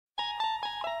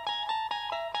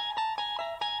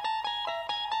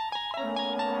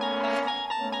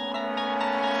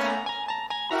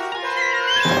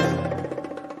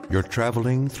You're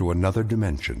traveling through another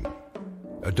dimension.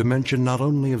 A dimension not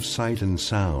only of sight and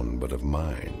sound, but of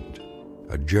mind.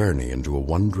 A journey into a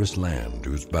wondrous land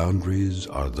whose boundaries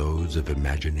are those of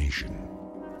imagination.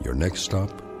 Your next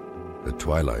stop, the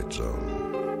Twilight Zone.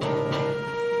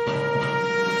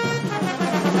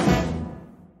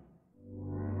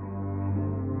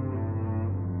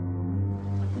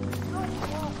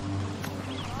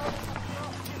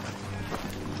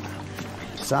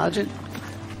 Sergeant?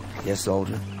 Yes,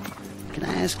 soldier? Can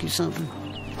I ask you something?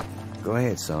 Go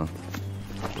ahead, son.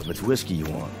 If it's whiskey you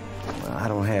want, well, I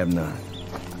don't have none.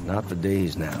 Not for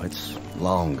days now. It's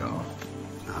long gone.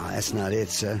 Oh, that's not it,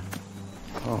 sir.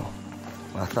 Oh,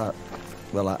 I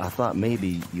thought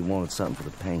maybe you wanted something for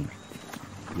the pain.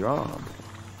 Your arm.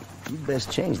 You'd best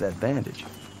change that bandage.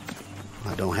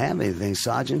 I don't have anything,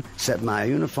 Sergeant, except my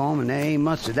uniform, and there ain't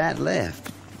much of that left.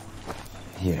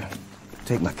 Here,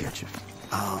 take my kerchief.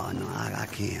 Oh, no, I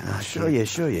can't. Sure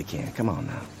you can. Come on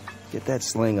now. Get that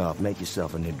sling off. Make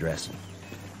yourself a new dressing.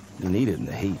 You need it in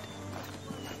the heat.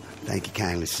 Thank you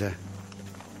kindly, sir.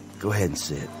 Go ahead and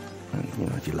sit.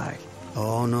 If you like.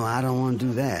 Oh, no, I don't want to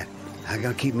do that. I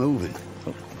gotta keep moving.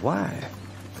 Why?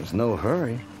 There's no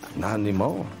hurry. Not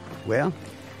anymore. Well,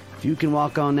 if you can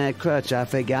walk on that crutch, I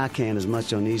figure I can as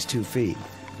much on these 2 feet.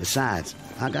 Besides,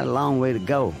 I got a long way to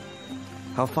go.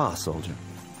 How far, soldier?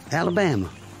 Alabama.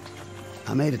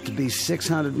 I made it to be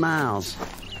 600 miles.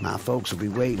 My folks will be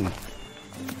waiting.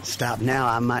 Stop now,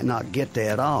 I might not get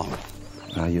there at all.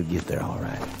 Oh, you'll get there all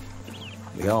right.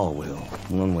 We all will,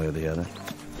 one way or the other.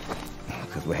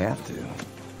 Because we have to.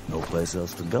 No place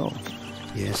else to go.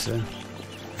 Yes, sir.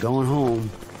 Going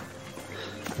home.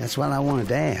 That's what I wanted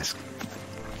to ask.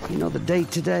 You know the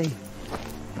date today?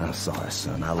 I'm sorry,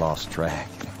 son. I lost track.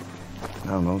 I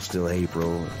don't know, still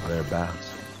April or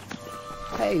thereabouts.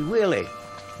 Hey, Willie.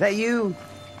 That you?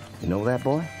 You know that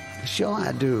boy? Sure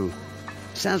I do.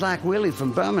 Sounds like Willie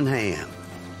from Birmingham.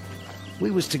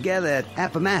 We was together at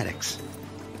Appomattox.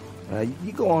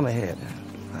 You go on ahead.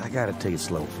 I gotta take it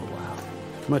slow for a while.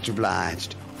 Much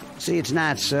obliged. See, it's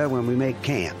night, sir, when we make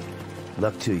camp.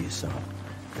 Luck to you, son.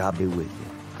 God be with you.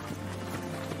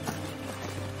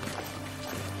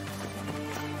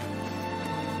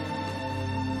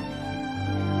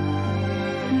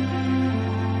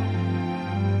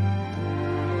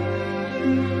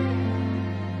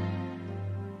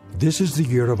 This is the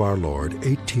year of our Lord,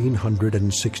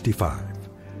 1865,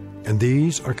 and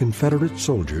these are Confederate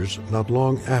soldiers not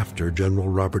long after General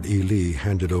Robert E. Lee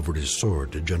handed over his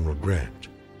sword to General Grant.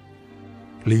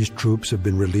 Lee's troops have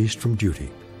been released from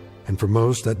duty, and for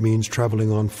most that means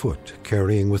traveling on foot,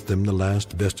 carrying with them the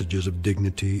last vestiges of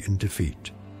dignity in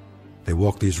defeat. They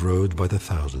walk these roads by the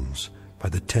thousands, by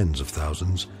the tens of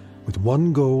thousands, with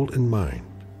one goal in mind: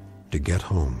 to get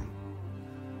home.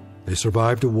 They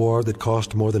survived a war that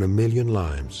cost more than 1 million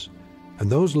lives,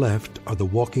 and those left are the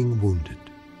walking wounded,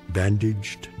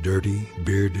 bandaged, dirty,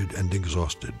 bearded, and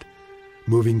exhausted,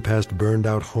 moving past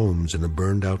burned-out homes in a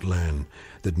burned-out land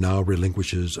that now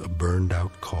relinquishes a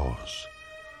burned-out cause.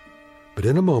 But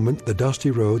in a moment, the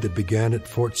dusty road that began at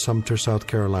Fort Sumter, South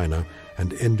Carolina,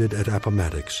 and ended at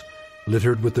Appomattox,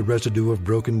 littered with the residue of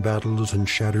broken battles and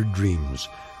shattered dreams,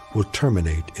 will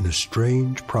terminate in a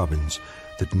strange province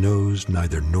that knows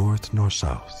neither north nor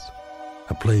south,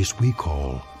 a place we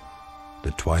call the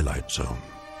Twilight Zone.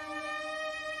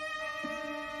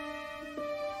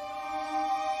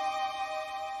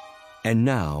 And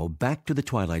now, back to the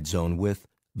Twilight Zone with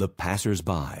The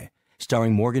Passers-By,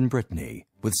 starring Morgan Brittany,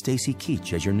 with Stacy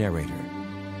Keach as your narrator.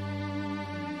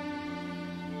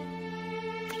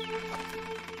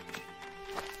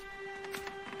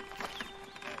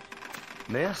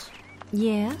 Miss?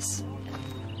 Yes?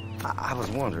 I was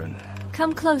wondering.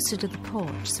 Come closer to the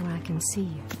porch so I can see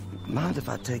you. Mind if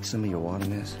I take some of your water,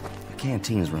 miss? The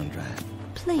canteen's run dry.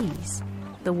 Please.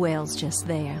 The well's just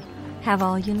there. Have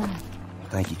all you like.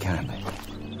 Thank you kindly.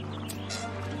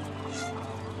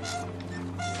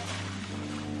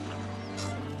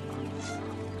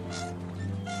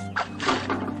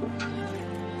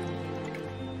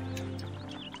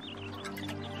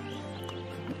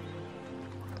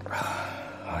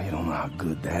 Oh, you don't know how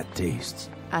good that tastes.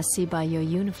 I see by your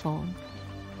uniform.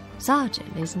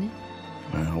 Sergeant, isn't it?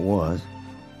 Well, I was.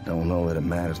 Don't know that it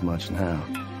matters much now.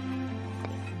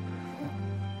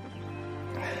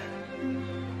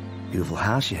 Beautiful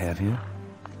house you have here.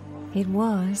 It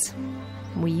was.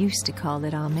 We used to call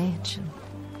it our mansion.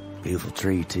 Beautiful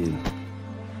tree, too.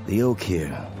 The oak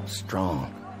here,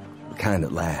 strong. The kind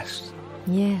that lasts.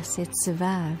 Yes, it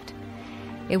survived.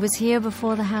 It was here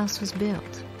before the house was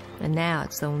built, and now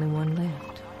it's the only one left.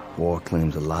 War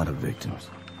claims a lot of victims.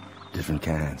 Different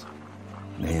kinds.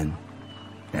 Men,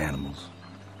 animals,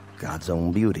 God's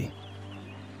own beauty.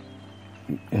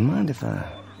 You mind if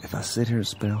I sit here a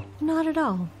spell? Not at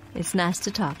all. It's nice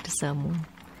to talk to someone.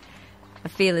 I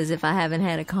feel as if I haven't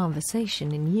had a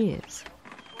conversation in years.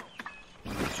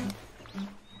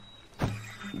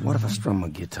 What if I strum my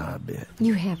guitar a bit?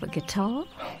 You have a guitar?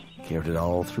 Carried it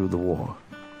all through the war.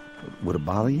 Would it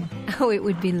bother you? Oh, it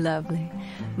would be lovely.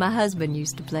 My husband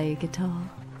used to play a guitar.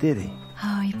 Did he?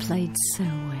 Oh, he played so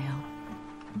well.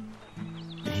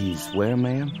 He's where,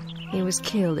 ma'am? He was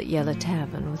killed at Yellow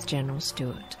Tavern with General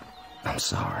Stewart. I'm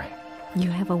sorry. You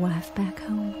have a wife back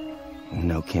home?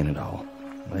 No kin at all.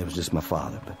 It was just my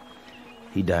father, but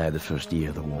he died the first year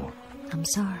of the war. I'm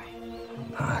sorry.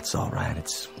 Ah, it's all right.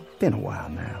 It's been a while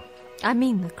now. I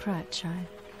mean the crutch.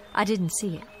 I didn't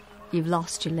see it. You've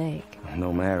lost your leg.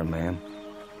 No matter, ma'am.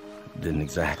 Didn't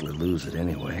exactly lose it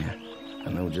anyway.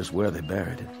 I know just where they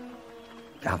buried it.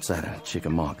 Outside of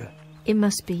Chickamauga. It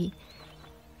must be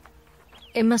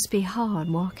hard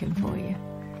walking for you.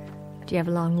 Do you have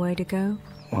a long way to go?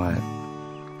 Why,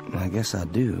 I guess I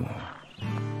do.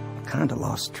 Kinda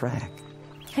lost track.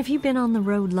 Have you been on the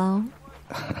road long?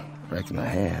 Reckon I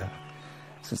have.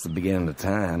 Since the beginning of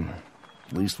time.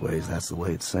 Leastways, that's the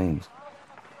way it seems.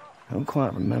 I don't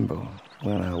quite remember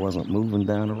when I wasn't moving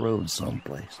down a road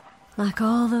someplace. Like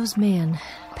all those men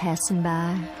passing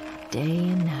by day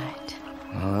and night.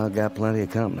 Oh, I've got plenty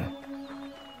of company.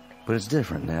 But it's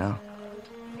different now.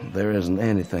 There isn't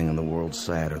anything in the world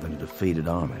sadder than a defeated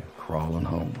army crawling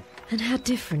home. And how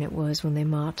different it was when they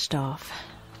marched off.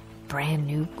 Brand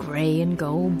new gray and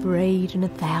gold braid and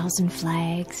 1,000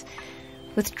 flags.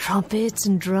 With trumpets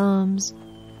and drums.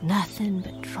 Nothing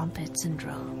but trumpets and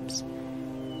drums.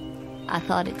 I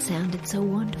thought it sounded so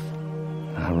wonderful.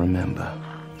 I remember.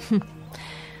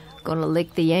 Gonna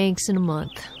lick the Yanks in a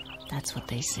month. That's what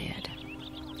they said.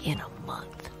 In a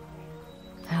month.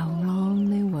 How wrong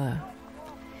they were.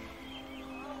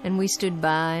 And we stood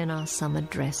by in our summer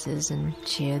dresses and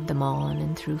cheered them on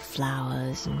and threw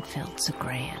flowers and felt so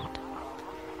grand.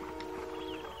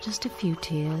 Just a few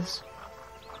tears.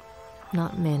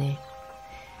 Not many.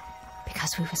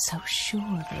 Because we were so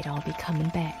sure they'd all be coming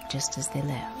back just as they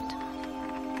left.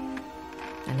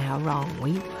 And how wrong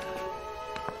we were.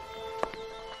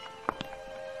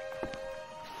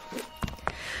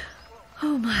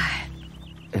 Oh, my.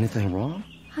 Anything wrong?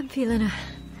 I'm feeling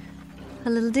a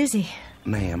little dizzy.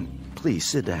 Ma'am, please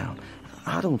sit down.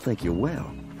 I don't think you're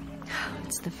well.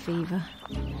 It's the fever.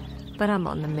 But I'm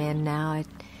on the mend now.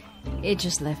 It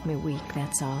just left me weak,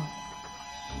 that's all.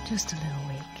 Just a little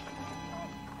weak.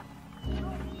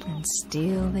 And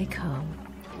still they come.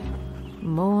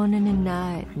 Morning and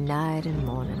night, night and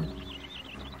morning.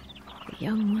 The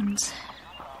young ones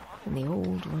and the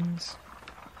old ones.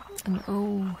 And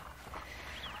oh,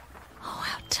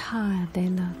 how tired they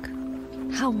look.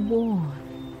 How worn.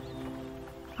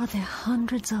 Are there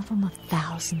hundreds of them or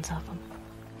thousands of them?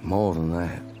 More than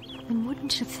that. And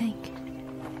wouldn't you think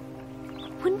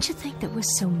that with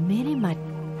so many, my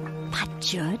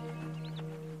Judd?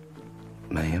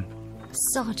 Ma'am?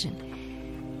 Sergeant,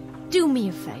 do me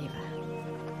a favor.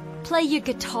 Play your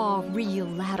guitar real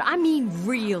loud. I mean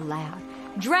real loud.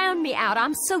 Drown me out.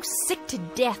 I'm so sick to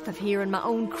death of hearing my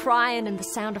own crying and the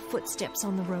sound of footsteps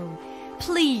on the road.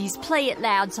 Please play it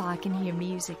loud so I can hear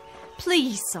music.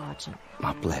 Please, Sergeant.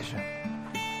 My pleasure.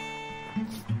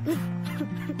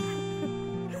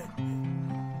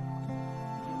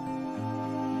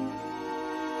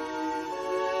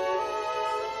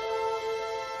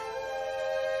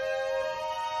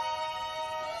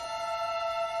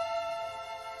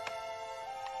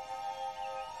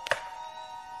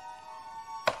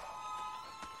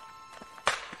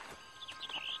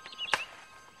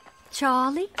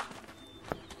 Charlie?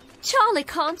 Charlie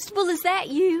Constable, is that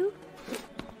you?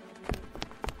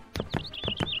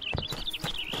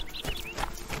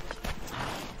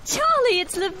 Charlie,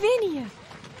 it's Lavinia.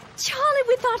 Charlie,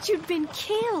 we thought you'd been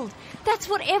killed. That's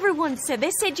what everyone said. They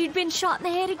said you'd been shot in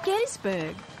the head at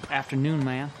Gettysburg. Afternoon,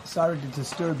 ma'am. Sorry to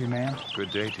disturb you, ma'am.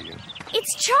 Good day to you.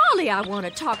 It's Charlie I want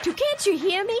to talk to. Can't you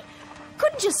hear me?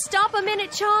 Couldn't you stop a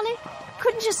minute, Charlie?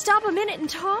 Couldn't you stop a minute and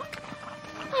talk?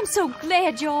 I'm so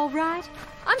glad you're all right.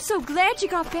 I'm so glad you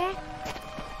got back.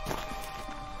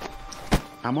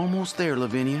 I'm almost there,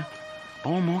 Lavinia.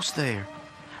 Almost there.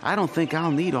 I don't think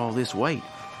I'll need all this weight.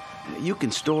 You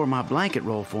can store my blanket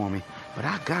roll for me, but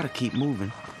I gotta keep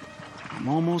moving. I'm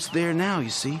almost there now, you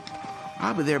see.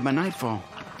 I'll be there by nightfall.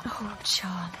 Oh,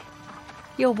 Charlie.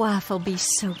 Your wife will be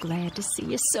so glad to see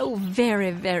you. So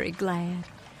very, very glad.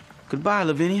 Goodbye,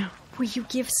 Lavinia. Will you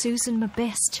give Susan my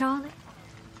best, Charlie?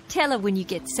 Tell her when you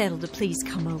get settled to please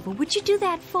come over. Would you do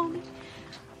that for me?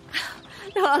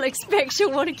 No, I'll expect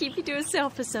she'll want to keep you to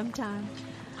herself for some time.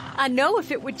 I know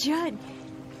if it were Judd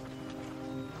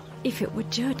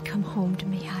come home to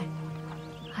me,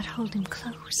 I'd hold him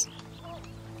close.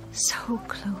 So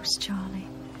close, Charlie.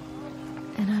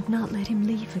 And I'd not let him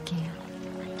leave again.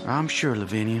 I'm sure,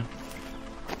 Lavinia.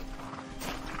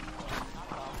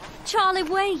 Charlie,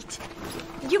 wait.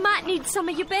 You might need some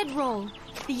of your bedroll.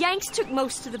 The Yanks took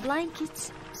most of the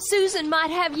blankets. Susan might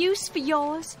have use for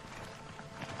yours.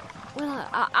 Well,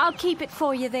 I'll keep it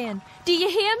for you then. Do you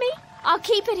hear me? I'll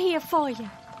keep it here for you.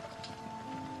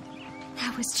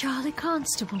 That was Charlie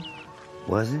Constable.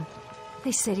 Was it?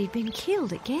 They said he'd been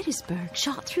killed at Gettysburg,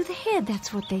 shot through the head,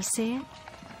 that's what they said.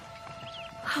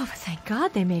 Oh, but thank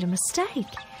God they made a mistake.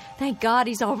 Thank God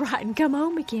he's all right and come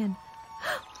home again.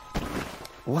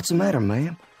 What's the matter,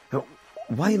 ma'am?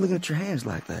 Why are you looking at your hands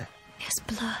like that?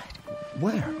 There's blood.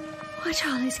 Where? Why,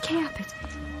 Charlie's cap.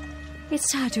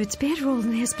 It's tied to its bedroll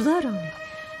and there's blood on it.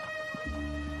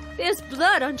 There's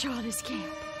blood on Charlie's cap.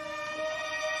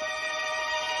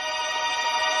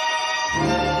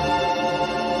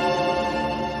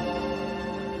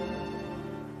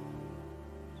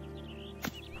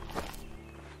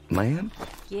 Ma'am?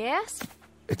 Yes?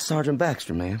 It's Sergeant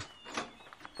Baxter, ma'am.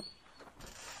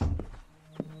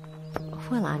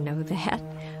 Well, I know that.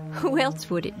 Who else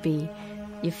would it be?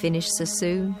 You finished so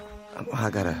soon? I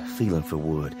got a feeling for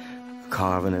wood,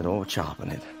 carving it or chopping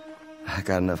it. I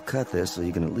got enough cut there so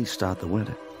you can at least start the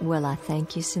winter. Well, I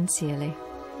thank you sincerely.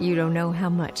 You don't know how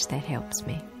much that helps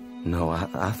me. No,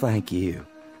 I thank you.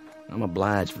 I'm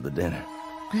obliged for the dinner.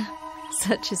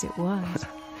 Such as it was.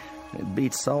 It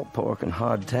beats salt pork and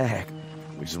hardtack,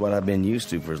 which is what I've been used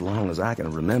to for as long as I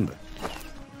can remember.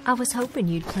 I was hoping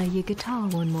you'd play your guitar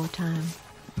one more time.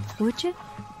 Would you?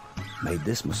 Made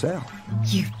this myself.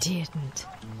 You didn't.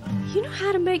 You know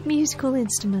how to make musical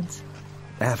instruments.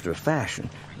 After a fashion.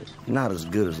 Not as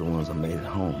good as the ones I made at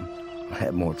home. I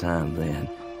had more time then.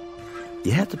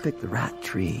 You have to pick the right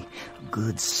tree, a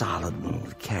good solid one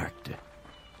with character.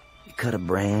 You cut a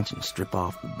branch and strip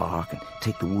off the bark and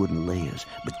take the wood in layers,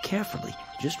 but carefully,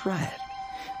 just right.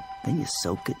 Then you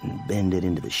soak it and bend it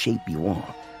into the shape you want.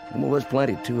 And well, there's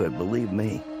plenty to it, believe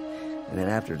me. And then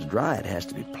after it's dry, it has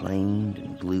to be planed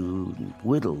and glued and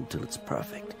whittled till it's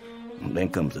perfect. And then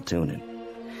comes the tuning.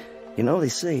 You know, they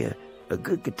say a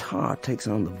good guitar takes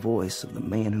on the voice of the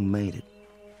man who made it.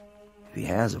 If he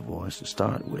has a voice to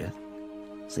start with.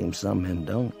 Seems some men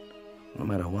don't. No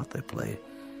matter what they play,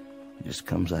 it just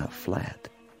comes out flat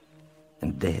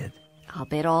and dead. I'll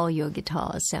bet all your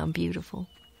guitars sound beautiful.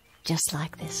 Just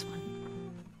like this one.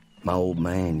 My old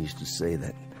man used to say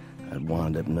that I'd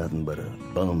wind up nothing but a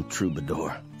bum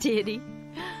troubadour. Did he?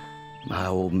 My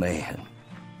old man.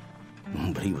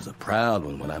 But he was a proud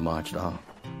one when I marched off.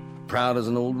 Proud as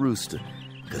an old rooster,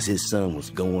 because his son was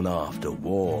going off to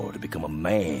war to become a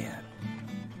man.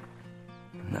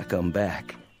 And I come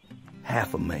back,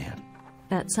 half a man.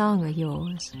 That song of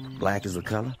yours. Black is the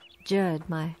color? Judd,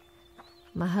 my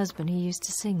husband, he used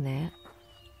to sing that.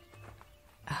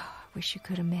 Oh, I wish you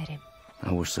could have met him.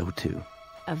 I wish so too.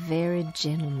 A very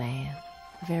gentle man.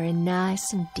 A very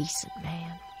nice and decent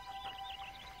man.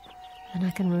 And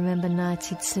I can remember nights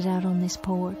he'd sit out on this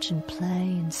porch and play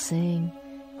and sing.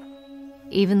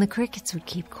 Even the crickets would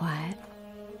keep quiet.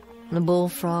 And the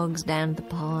bullfrogs down at the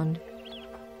pond.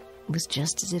 It was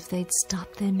just as if they'd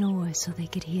stopped their noise so they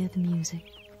could hear the music.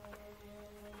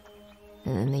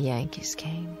 And then the Yankees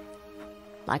came.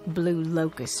 Like blue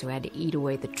locusts who had to eat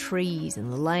away the trees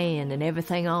and the land and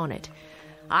everything on it.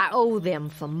 I owe them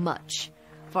for much.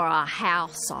 For our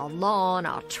house, our lawn,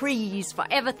 our trees, for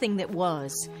everything that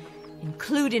was.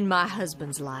 Including my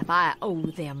husband's life. I owe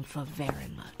them for very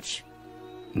much.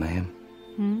 Ma'am?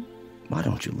 Why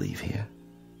don't you leave here?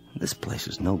 This place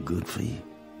is no good for you.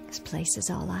 This place is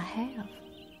all I have.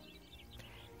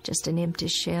 Just an empty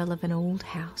shell of an old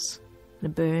house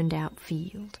and a burned-out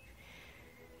field.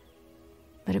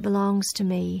 But it belongs to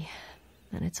me,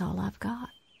 and it's all I've got.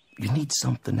 You need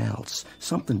something else,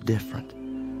 something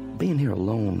different. Being here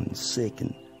alone and sick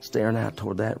and staring out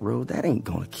toward that road, that ain't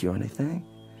gonna cure anything.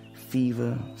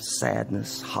 Fever,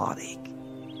 sadness, heartache.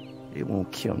 It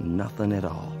won't cure nothing at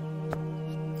all.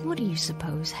 What do you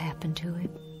suppose happened to him?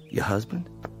 Your husband?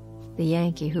 The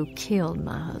Yankee who killed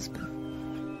my husband.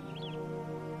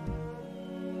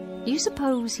 Do you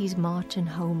suppose he's marching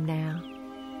home now?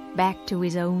 Back to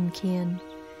his own kin?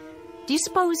 Do you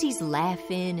suppose he's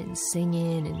laughing and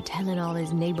singing and telling all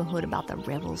his neighborhood about the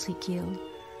rebels he killed?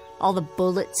 All the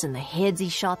bullets and the heads he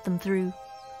shot them through?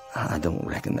 I don't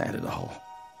reckon that at all.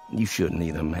 You shouldn't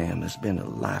either, ma'am. There's been a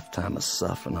lifetime of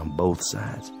suffering on both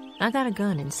sides. I got a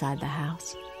gun inside the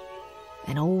house.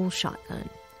 An old shotgun.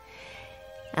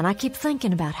 And I keep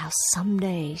thinking about how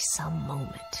someday, some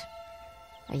moment,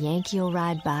 a Yankee will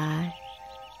ride by,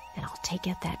 and I'll take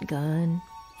out that gun,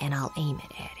 and I'll aim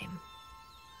it at him.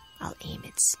 I'll aim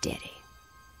it steady.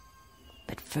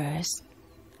 But first,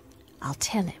 I'll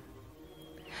tell him.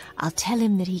 I'll tell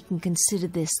him that he can consider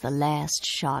this the last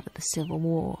shot of the Civil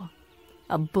War,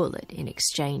 a bullet in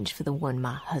exchange for the one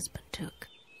my husband took.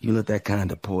 You let that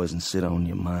kind of poison sit on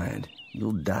your mind,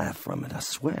 you'll die from it, I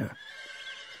swear.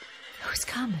 Who's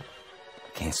coming?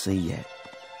 Can't see yet.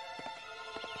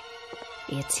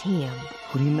 It's him.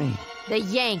 What do you mean? The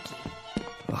Yankee.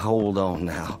 Well, hold on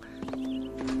now.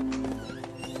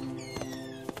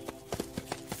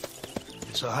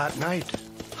 It's a hot night.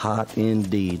 Hot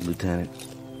indeed, Lieutenant.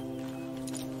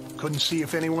 Couldn't see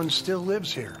if anyone still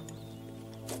lives here.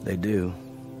 They do.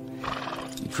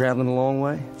 You traveling a long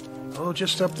way? Oh,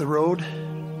 just up the road.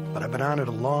 But I've been on it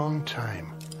a long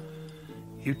time.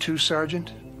 You too,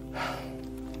 Sergeant?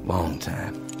 Long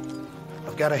time.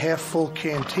 I've got a half-full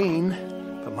canteen,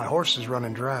 but my horse is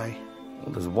running dry.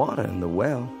 Well, there's water in the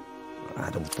well. I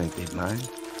don't think they'd mind.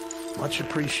 Much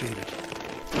appreciated.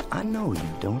 I know you,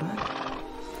 don't I?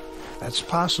 That's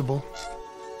possible.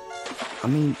 I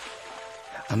mean,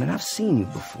 I've seen you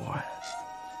before.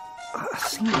 I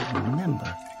seem to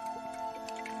remember.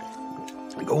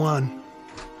 Go on.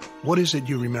 What is it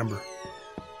you remember?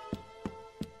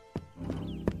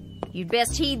 You'd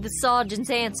best heed the sergeant's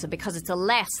answer, because it's the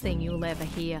last thing you'll ever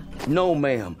hear. No,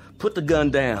 ma'am. Put the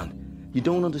gun down. You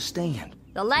don't understand.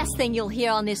 The last thing you'll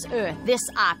hear on this earth. This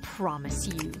I promise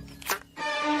you.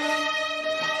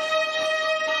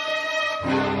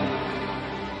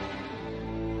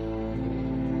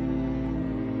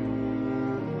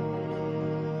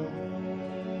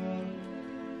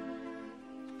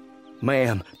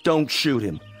 Ma'am, don't shoot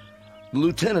him. The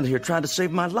lieutenant here tried to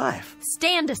save my life.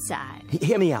 Stand aside.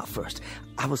 Hear me out first.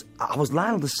 I was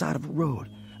lying on the side of a road.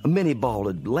 A mini ball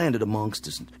had landed amongst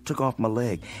us and took off my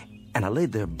leg, and I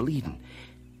laid there bleeding.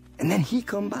 And then he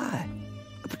come by,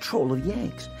 a patrol of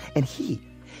Yanks, and he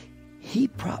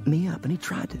propped me up, and he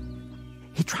tried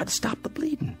to stop the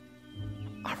bleeding.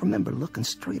 I remember looking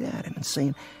straight at him and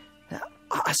saying,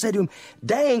 I said to him,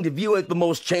 "Danged if you ain't the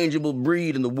most changeable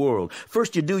breed in the world.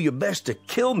 First you do your best to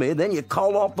kill me, then you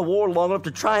call off the war long enough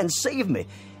to try and save me."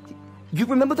 You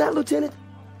remember that, Lieutenant?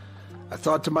 I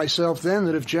thought to myself then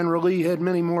that if General Lee had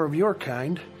many more of your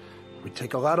kind, we'd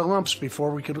take a lot of lumps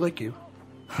before we could lick you.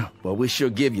 Well, we sure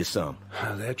give you some.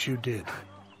 That you did.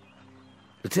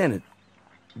 Lieutenant,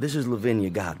 this is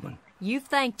Lavinia Godwin. You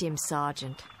thanked him,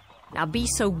 Sergeant. Now be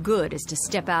so good as to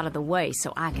step out of the way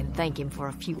so I can thank him for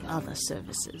a few other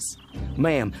services.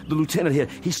 Ma'am, the lieutenant here,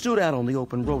 he stood out on the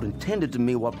open road and tended to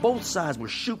me while both sides were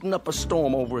shooting up a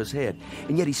storm over his head.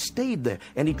 And yet he stayed there,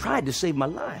 and he tried to save my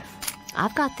life.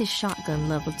 I've got this shotgun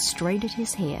leveled straight at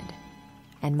his head,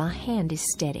 and my hand is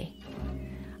steady.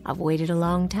 I've waited a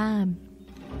long time.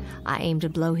 I aim to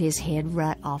blow his head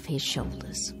right off his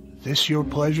shoulders. This your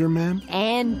pleasure, ma'am?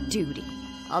 And duty.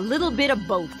 A little bit of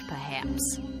both,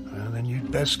 perhaps. Well, then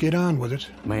you'd best get on with it.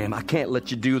 Ma'am, I can't let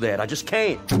you do that. I just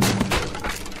can't.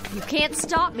 You can't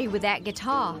stop me with that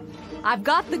guitar. I've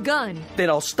got the gun. Then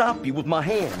I'll stop you with my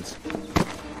hands.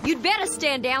 You'd better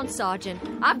stand down, Sergeant.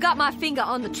 I've got my finger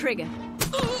on the trigger.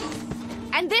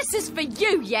 And this is for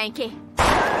you, Yankee.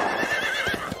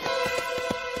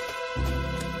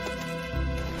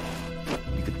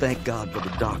 You could thank God for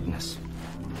the darkness.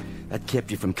 That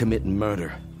kept you from committing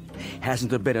murder. Hasn't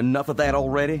there been enough of that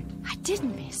already? I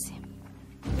didn't miss him.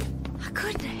 I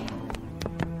couldn't have.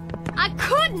 I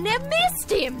couldn't have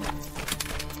missed him.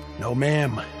 No,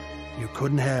 ma'am. You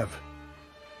couldn't have.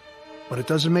 But it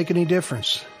doesn't make any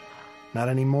difference. Not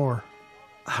anymore.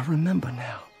 I remember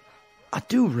now. I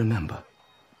do remember.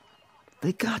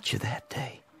 They got you that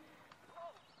day.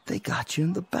 They got you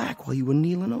in the back while you were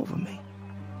kneeling over me.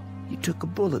 You took a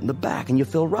bullet in the back and you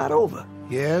fell right over.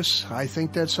 Yes, I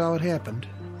think that's how it happened.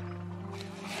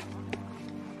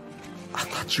 I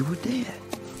thought you were dead.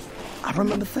 I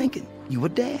remember thinking you were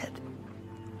dead.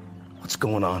 What's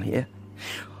going on here?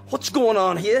 What's going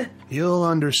on here? You'll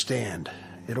understand.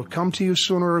 It'll come to you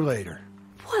sooner or later.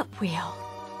 What will?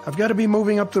 I've got to be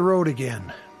moving up the road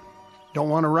again. Don't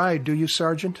want to ride, do you,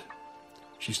 Sergeant?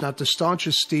 She's not the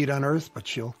staunchest steed on earth, but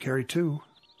she'll carry two.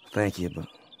 Thank you, but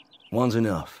one's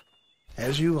enough.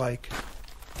 As you like.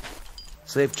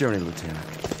 Safe journey,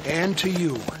 Lieutenant. And to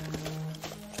you.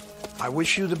 I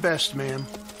wish you the best, ma'am.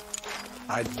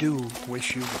 I do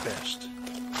wish you the best.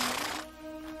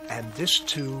 And this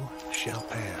too shall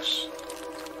pass.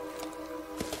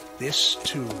 This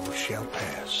too shall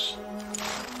pass.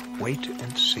 Wait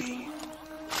and see.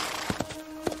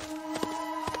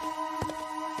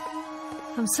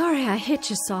 I'm sorry I hit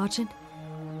you, Sergeant.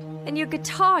 And your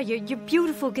guitar, your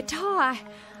beautiful guitar,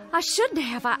 I shouldn't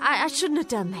have. I shouldn't have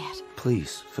done that.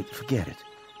 Please, forget it.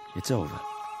 It's over.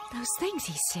 Those things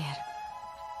he said.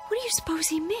 What do you suppose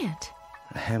he meant?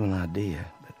 I have an idea,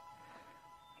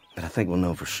 but I think we'll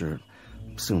know for sure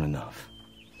soon enough.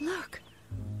 Look,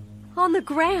 on the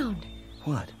ground.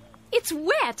 What? It's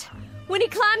wet. When he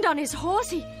climbed on his horse,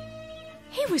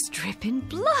 he was dripping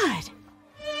blood.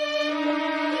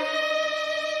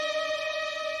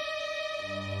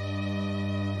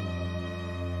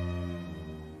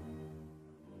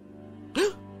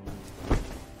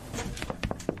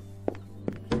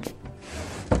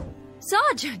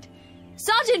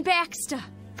 Sergeant Baxter!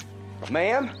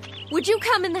 Ma'am? Would you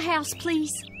come in the house,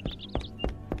 please?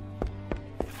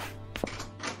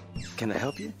 Can I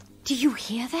help you? Do you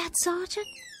hear that, Sergeant?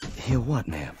 Hear what,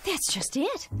 ma'am? That's just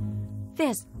it.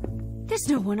 There's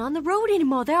no one on the road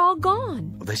anymore. They're all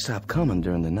gone. They stopped coming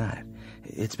during the night.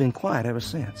 It's been quiet ever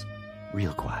since.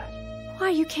 Real quiet. Why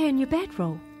are you carrying your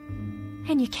bedroll?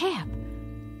 And your cap?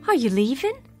 Are you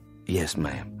leaving? Yes,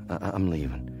 ma'am. I'm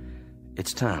leaving.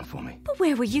 It's time for me. But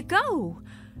where will you go?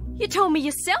 You told me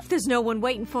yourself there's no one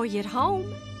waiting for you at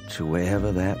home. To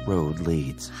wherever that road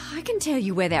leads. I can tell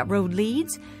you where that road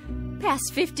leads.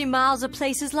 Past 50 miles of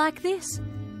places like this.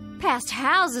 Past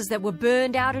houses that were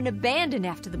burned out and abandoned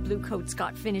after the Bluecoats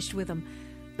got finished with them.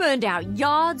 Burned out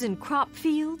yards and crop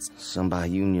fields. Some by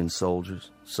Union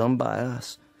soldiers, some by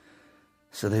us.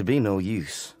 So there'd be no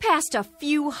use. Past a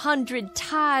few hundred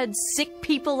tired, sick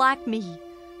people like me.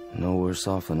 No worse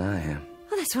off than I am.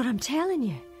 Well, that's what I'm telling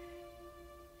you.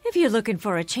 If you're looking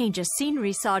for a change of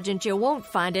scenery, Sergeant, you won't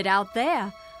find it out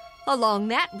there. Along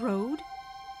that road.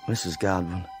 Mrs.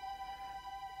 Godwin,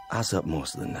 I was up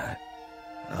most of the night.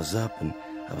 I was up and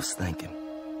I was thinking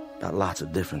about lots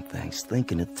of different things,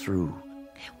 thinking it through.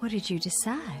 What did you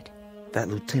decide? That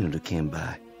lieutenant who came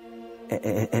by,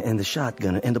 and the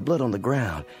shotgun, and the blood on the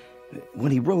ground.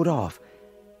 When he rode off,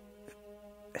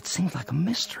 it seemed like a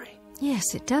mystery.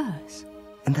 Yes, it does.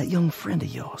 And that young friend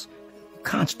of yours,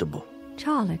 Constable.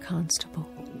 Charlie Constable.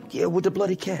 Yeah, with the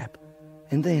bloody cap.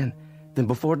 And then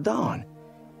before dawn,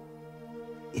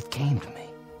 it came to me.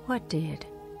 What did?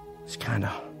 It's kind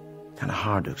of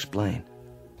hard to explain.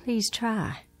 Please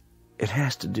try. It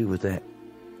has to do with that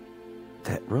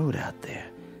road out there,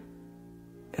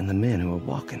 and the men who are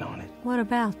walking on it. What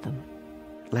about them?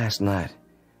 Last night,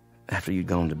 after you'd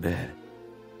gone to bed,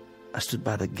 I stood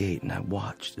by the gate and I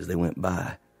watched as they went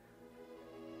by.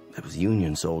 There was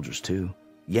Union soldiers, too.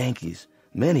 Yankees,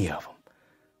 many of them.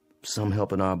 Some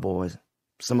helping our boys,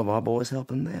 some of our boys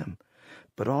helping them.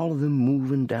 But all of them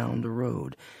moving down the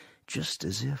road, just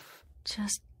as if...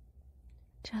 Just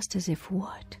as if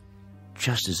what?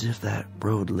 Just as if that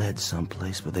road led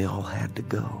someplace where they all had to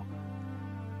go.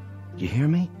 You hear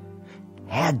me?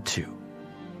 Had to.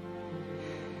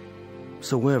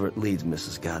 So wherever it leads,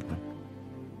 Mrs. Godwin,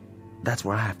 that's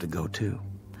where I have to go, too.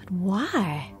 But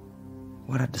why?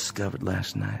 What I discovered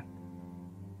last night.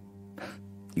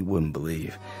 You wouldn't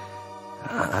believe.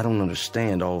 I don't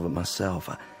understand all of it myself.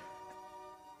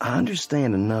 I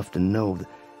understand enough to know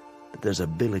that there's a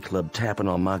billy club tapping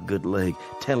on my good leg,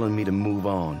 telling me to move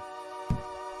on.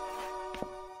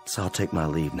 So I'll take my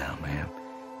leave now, ma'am.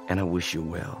 And I wish you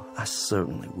well. I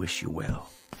certainly wish you well.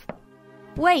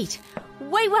 Wait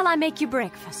while I make you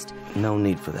breakfast. No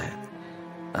need for that.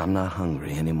 I'm not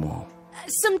hungry anymore.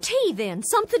 Some tea, then.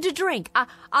 Something to drink.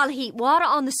 I'll heat water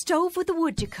on the stove with the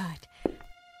wood you cut.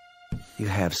 You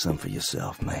have some for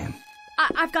yourself, ma'am.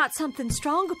 I've got something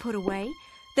stronger put away.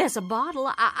 There's a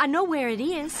bottle. I know where it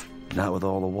is. Not with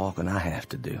all the walking I have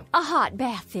to do. A hot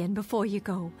bath, then, before you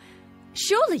go.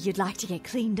 Surely you'd like to get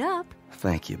cleaned up.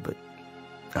 Thank you, but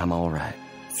I'm all right.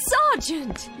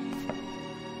 Sergeant!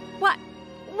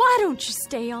 Why don't you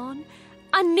stay on?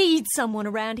 I need someone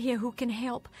around here who can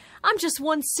help. I'm just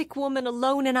one sick woman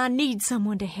alone, and I need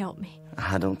someone to help me.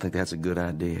 I don't think that's a good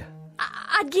idea.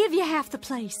 I'd give you half the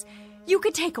place. You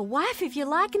could take a wife if you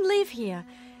like and live here,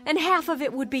 and half of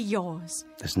it would be yours.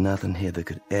 There's nothing here that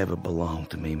could ever belong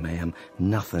to me, ma'am.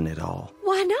 Nothing at all.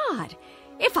 Why not?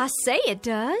 If I say it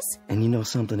does. And you know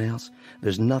something else?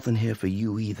 There's nothing here for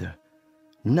you either.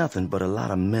 Nothing but a lot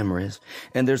of memories,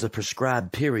 and there's a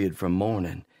prescribed period for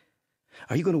mourning.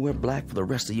 Are you going to wear black for the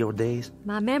rest of your days?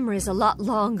 My memory's a lot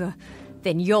longer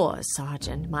than yours,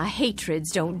 Sergeant. My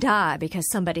hatreds don't die because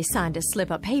somebody signed a slip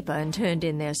of paper and turned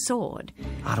in their sword.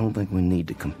 I don't think we need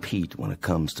to compete when it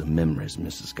comes to memories,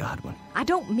 Mrs. Godwin. I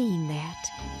don't mean that.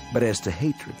 But as to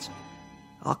hatreds,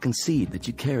 I'll concede that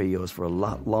you carry yours for a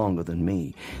lot longer than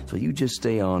me, so you just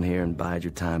stay on here and bide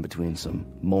your time between some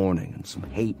mourning and some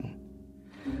hating.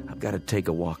 I've got to take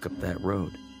a walk up that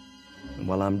road. And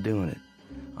while I'm doing it,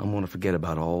 I'm going to forget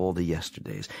about all the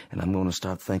yesterdays, and I'm going to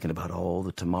start thinking about all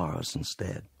the tomorrows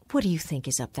instead. What do you think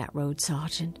is up that road,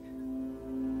 Sergeant?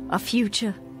 A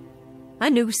future? A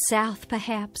new South,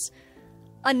 perhaps?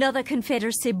 Another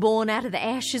Confederacy born out of the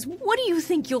ashes? What do you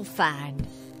think you'll find?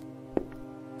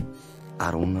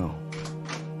 I don't know.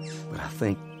 But I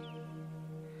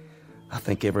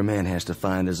think every man has to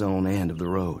find his own end of the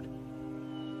road.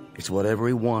 It's whatever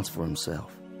he wants for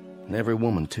himself. And every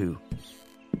woman, too.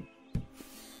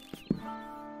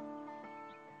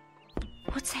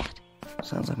 What's that?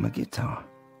 Sounds like my guitar.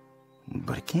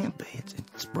 But it can't be.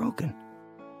 It's broken.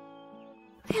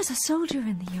 There's a soldier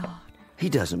in the yard. He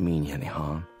doesn't mean you any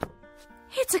harm.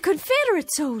 It's a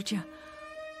Confederate soldier.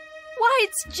 Why,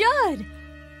 it's Judd.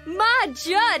 My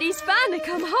Judd, he's finally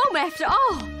come home after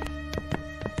all.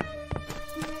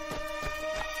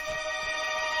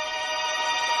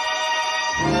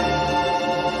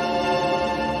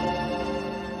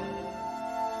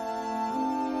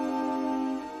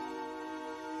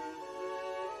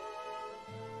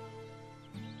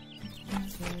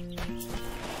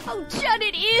 Oh, Judd,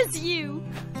 it is you.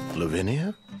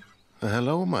 Lavinia?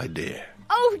 Hello, my dear.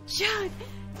 Oh, Judd,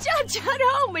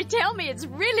 home and tell me it's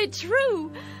really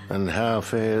true. And how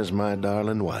fares my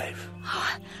darling wife?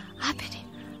 Oh, I've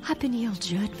been ill,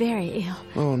 Judd, very ill.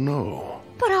 Oh, no.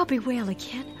 But I'll be well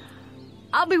again.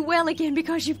 I'll be well again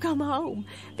because you've come home.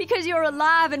 Because you're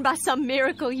alive and by some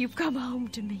miracle you've come home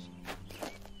to me.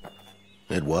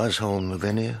 It was home,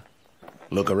 Lavinia.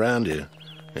 Look around you.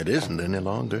 It isn't any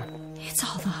longer. It's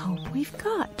all the hope we've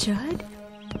got, Judd.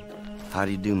 How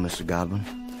do you do, Mr. Godwin?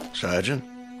 Sergeant?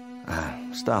 I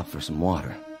stopped for some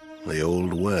water. The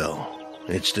old well.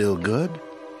 It's still good?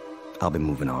 I'll be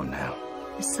moving on now.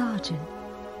 The sergeant.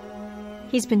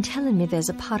 He's been telling me there's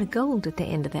a pot of gold at the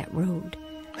end of that road.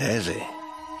 Has he?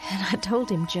 And I told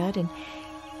him, Judd,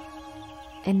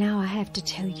 and now I have to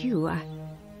tell you, I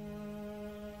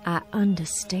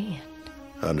understand.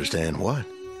 Understand what?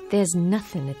 There's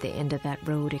nothing at the end of that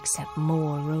road except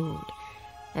more road.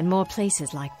 And more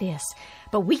places like this.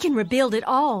 But we can rebuild it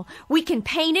all. We can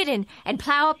paint it and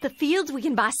plow up the fields. We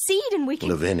can buy seed and we can...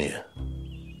 Lavinia.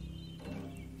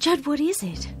 Judd, what is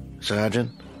it?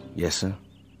 Sergeant? Yes, sir?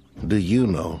 Do you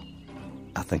know?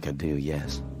 I think I do,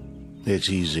 yes. It's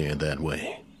easier that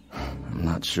way. I'm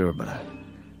not sure, but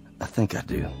I think I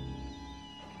do.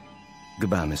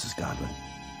 Goodbye, Mrs. Godwin.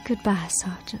 Goodbye,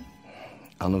 Sergeant.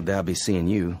 I'll no doubt be seeing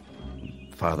you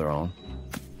farther on.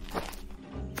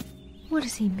 What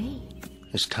does he mean?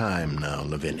 It's time now,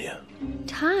 Lavinia.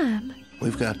 Time?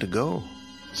 We've got to go.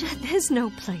 Judd, there's no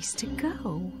place to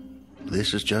go.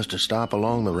 This is just a stop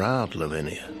along the route,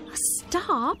 Lavinia. A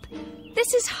stop?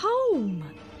 This is home.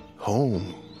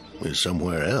 Home is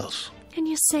somewhere else. And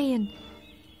you're saying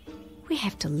we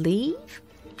have to leave?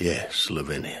 Yes,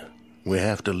 Lavinia. We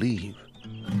have to leave.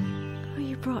 Oh,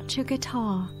 you brought your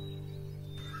guitar.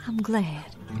 I'm glad.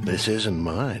 This isn't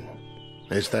mine.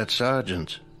 It's that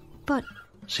sergeant's. But...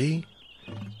 See?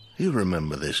 You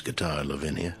remember this guitar,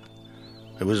 Lavinia.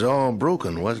 It was all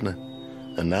broken, wasn't it?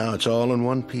 And now it's all in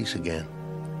one piece again.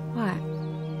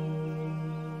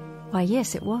 Why,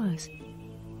 yes, it was.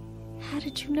 How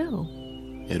did you know?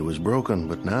 It was broken,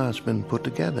 but now it's been put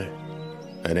together.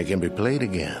 And it can be played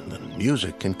again, and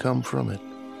music can come from it.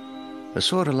 It's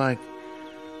sort of like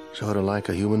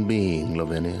a human being,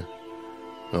 Lavinia.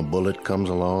 A bullet comes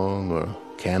along, or a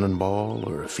cannonball,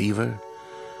 or a fever,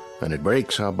 and it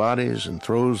breaks our bodies and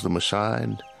throws them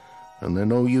aside, and they're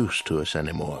no use to us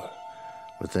anymore.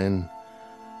 But then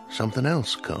something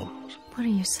else comes. What are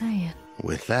you saying?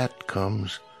 With that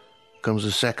comes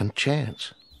a second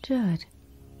chance. Judd,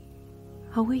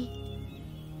 are we?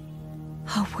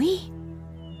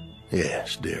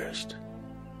 Yes, dearest.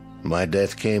 My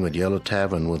death came at Yellow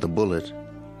Tavern with a bullet.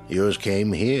 Yours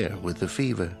came here with the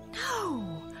fever.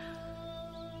 No.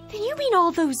 Then you mean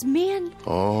all those men?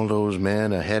 All those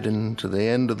men are heading to the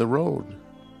end of the road,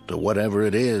 to whatever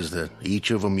it is that each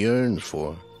of them yearns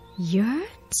for.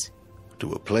 Yearns?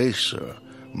 To a place or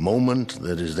moment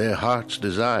that is their heart's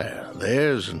desire,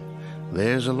 theirs and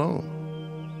theirs alone.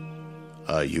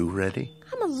 Are you ready?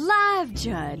 I'm alive,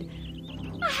 Judd.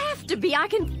 I have to be. I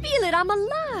can feel it. I'm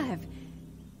alive.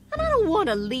 And I don't want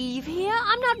to leave here.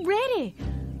 I'm not ready.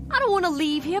 I don't want to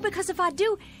leave here because if I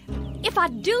do,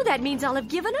 that means I'll have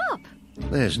given up.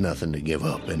 There's nothing to give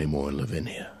up anymore,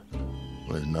 Lavinia.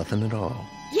 There's nothing at all.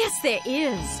 Yes, there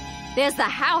is. There's the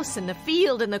house and the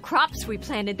field and the crops we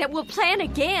planted that we'll plant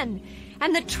again.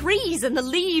 And the trees and the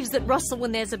leaves that rustle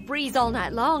when there's a breeze all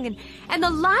night long. And the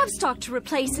livestock to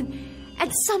replace.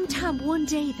 And sometime one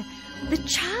day, the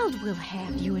child we'll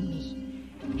have, you and me.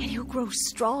 And he'll grow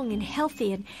strong and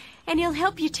healthy, and he'll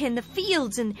help you tend the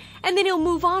fields, and then he'll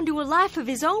move on to a life of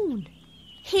his own.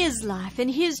 His life and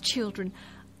his children,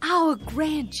 our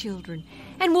grandchildren,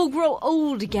 and we'll grow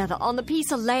old together on the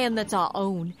piece of land that's our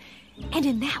own. And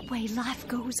in that way, life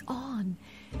goes on.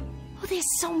 Oh,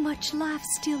 there's so much life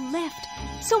still left,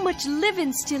 so much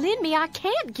living still in me, I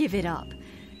can't give it up.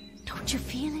 Don't you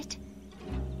feel it?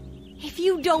 If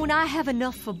you don't, I have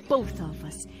enough for both of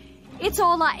us. It's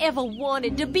all I ever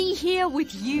wanted, to be here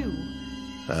with you.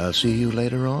 I'll see you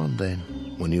later on, then,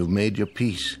 when you've made your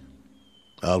peace.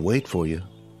 I'll wait for you,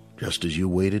 just as you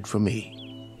waited for me.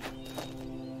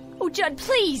 Oh, Judd,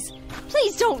 please,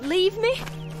 please don't leave me.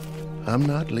 I'm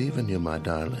not leaving you, my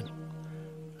darling.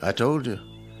 I told you,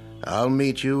 I'll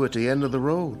meet you at the end of the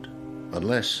road,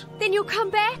 unless... Then you'll come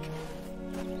back?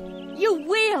 You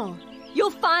will. You'll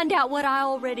find out what I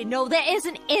already know. There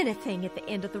isn't anything at the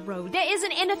end of the road. There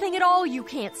isn't anything at all you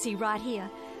can't see right here.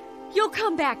 You'll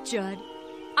come back, Judd.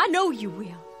 I know you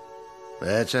will.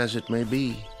 That's as it may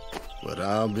be, but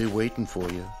I'll be waiting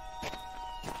for you.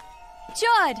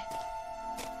 Judd!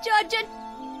 Judd,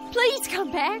 please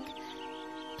come back.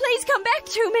 Please come back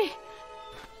to me.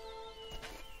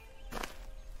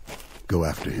 Go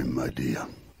after him, my dear.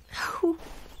 Who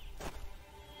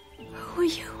are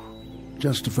you?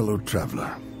 Just a fellow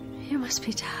traveler. You must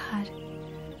be tired.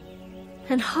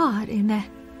 And hot in that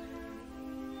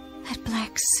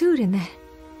black suit and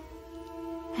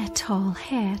that tall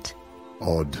hat.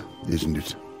 Odd, isn't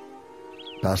it?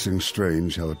 Passing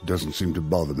strange how it doesn't seem to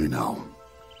bother me now.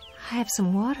 I have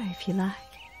some water if you like.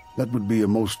 That would be a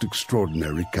most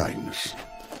extraordinary kindness.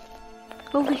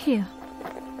 Over here,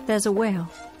 there's a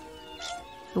well.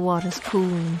 The water's cool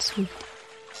and sweet.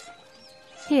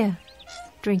 Here,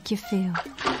 drink your fill.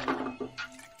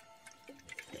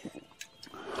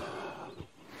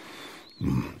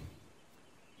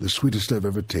 The sweetest I've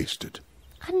ever tasted.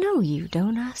 I know you,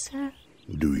 don't I, sir?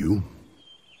 Do you?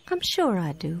 I'm sure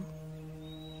I do.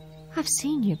 I've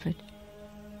seen you, but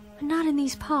not in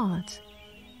these parts.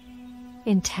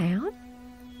 In town?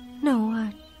 No,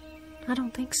 I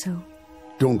don't think so.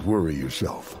 Don't worry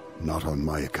yourself. Not on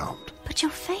my account. But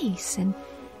your face and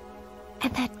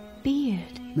that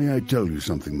beard. May I tell you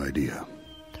something, my dear?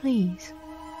 Please.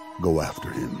 Go after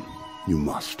him. You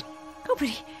must. Oh, but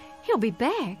he'll be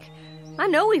back. I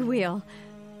know he will.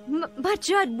 My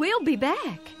Judd will be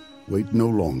back. Wait no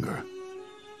longer.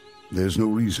 There's no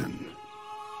reason.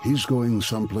 He's going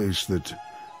someplace that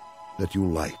you'll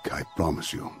like, I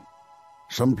promise you.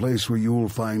 Someplace where you'll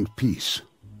find peace.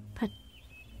 But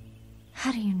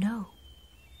how do you know?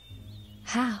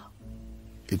 How?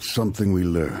 It's something we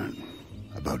learn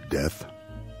about death.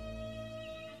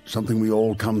 Something we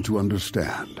all come to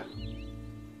understand.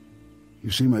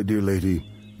 You see, my dear lady,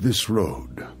 this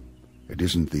road, it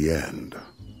isn't the end.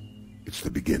 It's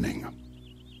the beginning.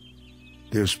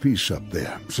 There's peace up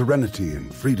there, serenity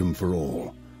and freedom for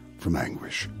all, from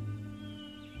anguish.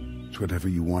 It's whatever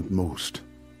you want most,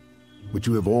 which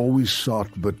you have always sought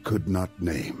but could not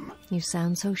name. You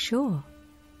sound so sure.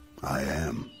 I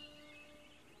am.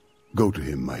 Go to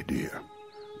him, my dear.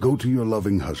 Go to your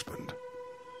loving husband.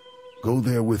 Go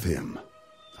there with him.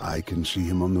 I can see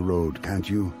him on the road, can't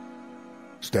you?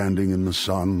 Standing in the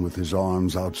sun with his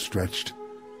arms outstretched,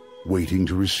 waiting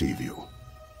to receive you.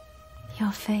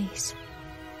 Your face.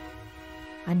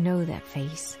 I know that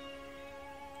face.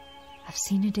 I've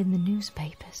seen it in the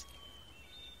newspapers.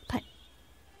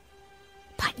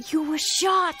 But you were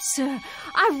shot, sir.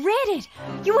 I read it.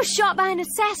 You were shot by an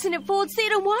assassin at Ford's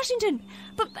Theater, Washington.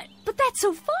 But that's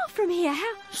so far from here.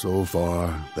 How? So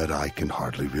far that I can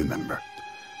hardly remember.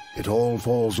 It all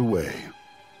falls away,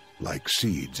 like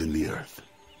seeds in the earth.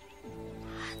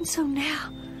 And so now,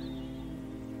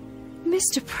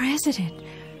 Mr. President,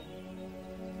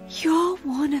 you're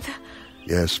one of the...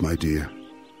 Yes, my dear.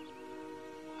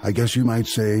 I guess you might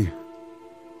say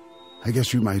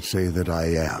that I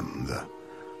am the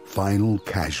final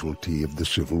casualty of the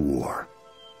Civil War.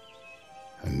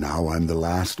 And now I'm the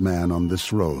last man on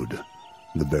this road,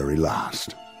 the very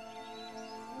last.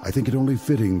 I think it only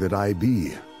fitting that I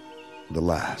be the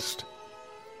last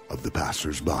of the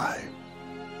passers-by.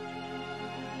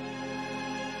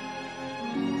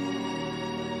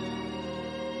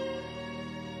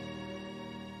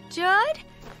 Judd?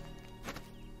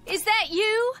 Is that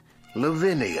you?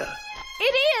 Lavinia.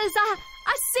 It is.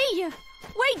 I see you.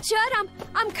 Wait, Judd,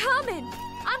 I'm coming.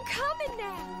 I'm coming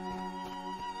now.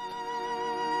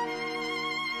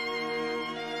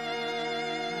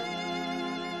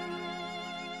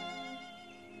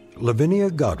 Lavinia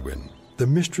Godwin, the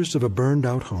mistress of a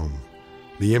burned-out home,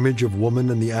 the image of woman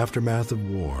in the aftermath of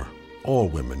war, all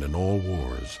women in all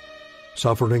wars,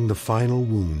 suffering the final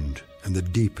wound and the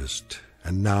deepest,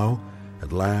 and now,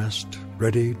 at last,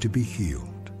 ready to be healed.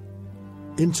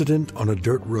 Incident on a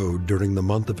dirt road during the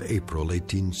month of April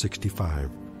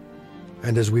 1865.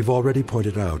 And as we've already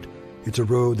pointed out, it's a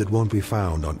road that won't be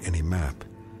found on any map,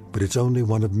 but it's only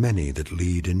one of many that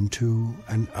lead into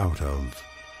and out of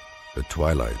the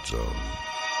Twilight Zone.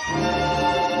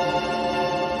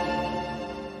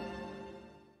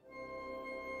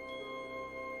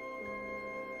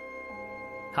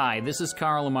 Hi, this is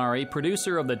Carl Amari,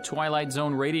 producer of the Twilight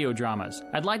Zone radio dramas.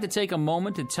 I'd like to take a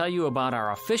moment to tell you about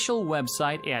our official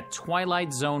website at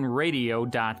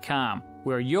twilightzoneradio.com,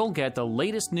 where you'll get the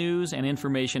latest news and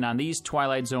information on these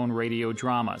Twilight Zone radio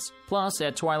dramas. Plus,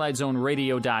 at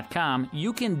twilightzoneradio.com,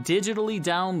 you can digitally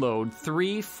download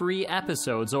 3 free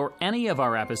episodes or any of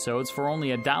our episodes for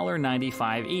only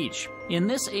 $1.95 each. In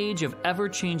this age of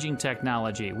ever-changing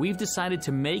technology, we've decided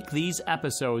to make these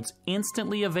episodes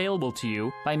instantly available to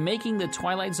you by making the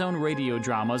Twilight Zone radio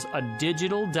dramas a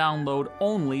digital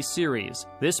download-only series.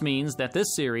 This means that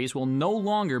this series will no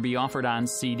longer be offered on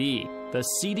CD. The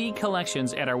CD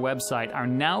collections at our website are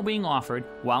now being offered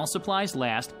while supplies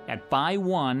last at buy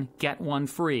one, get one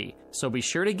free. So be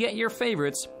sure to get your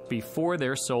favorites before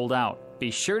they're sold out.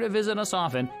 Be sure to visit us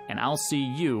often, and I'll see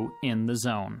you in the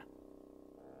zone.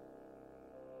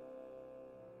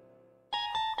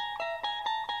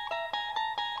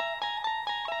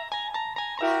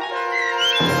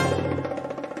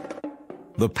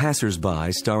 The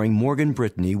Passers-By, starring Morgan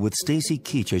Brittany with Stacy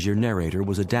Keach as your narrator,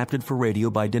 was adapted for radio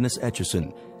by Dennis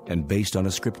Etchison and based on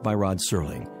a script by Rod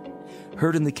Serling.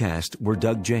 Heard in the cast were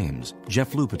Doug James,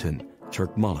 Jeff Lupetin,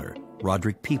 Turk Muller,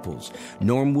 Roderick Peoples,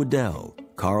 Norm Woodell,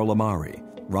 Carl Amari,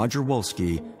 Roger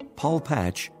Wolski, Paul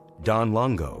Patch, Don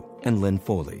Longo, and Lynn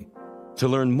Foley. To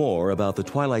learn more about the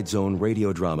Twilight Zone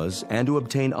radio dramas and to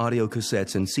obtain audio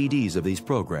cassettes and CDs of these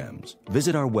programs,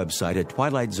 visit our website at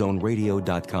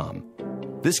twilightzoneradio.com.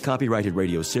 This copyrighted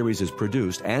radio series is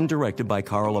produced and directed by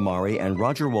Carl Amari and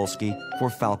Roger Wolski for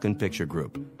Falcon Picture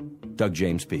Group. Doug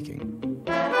James speaking.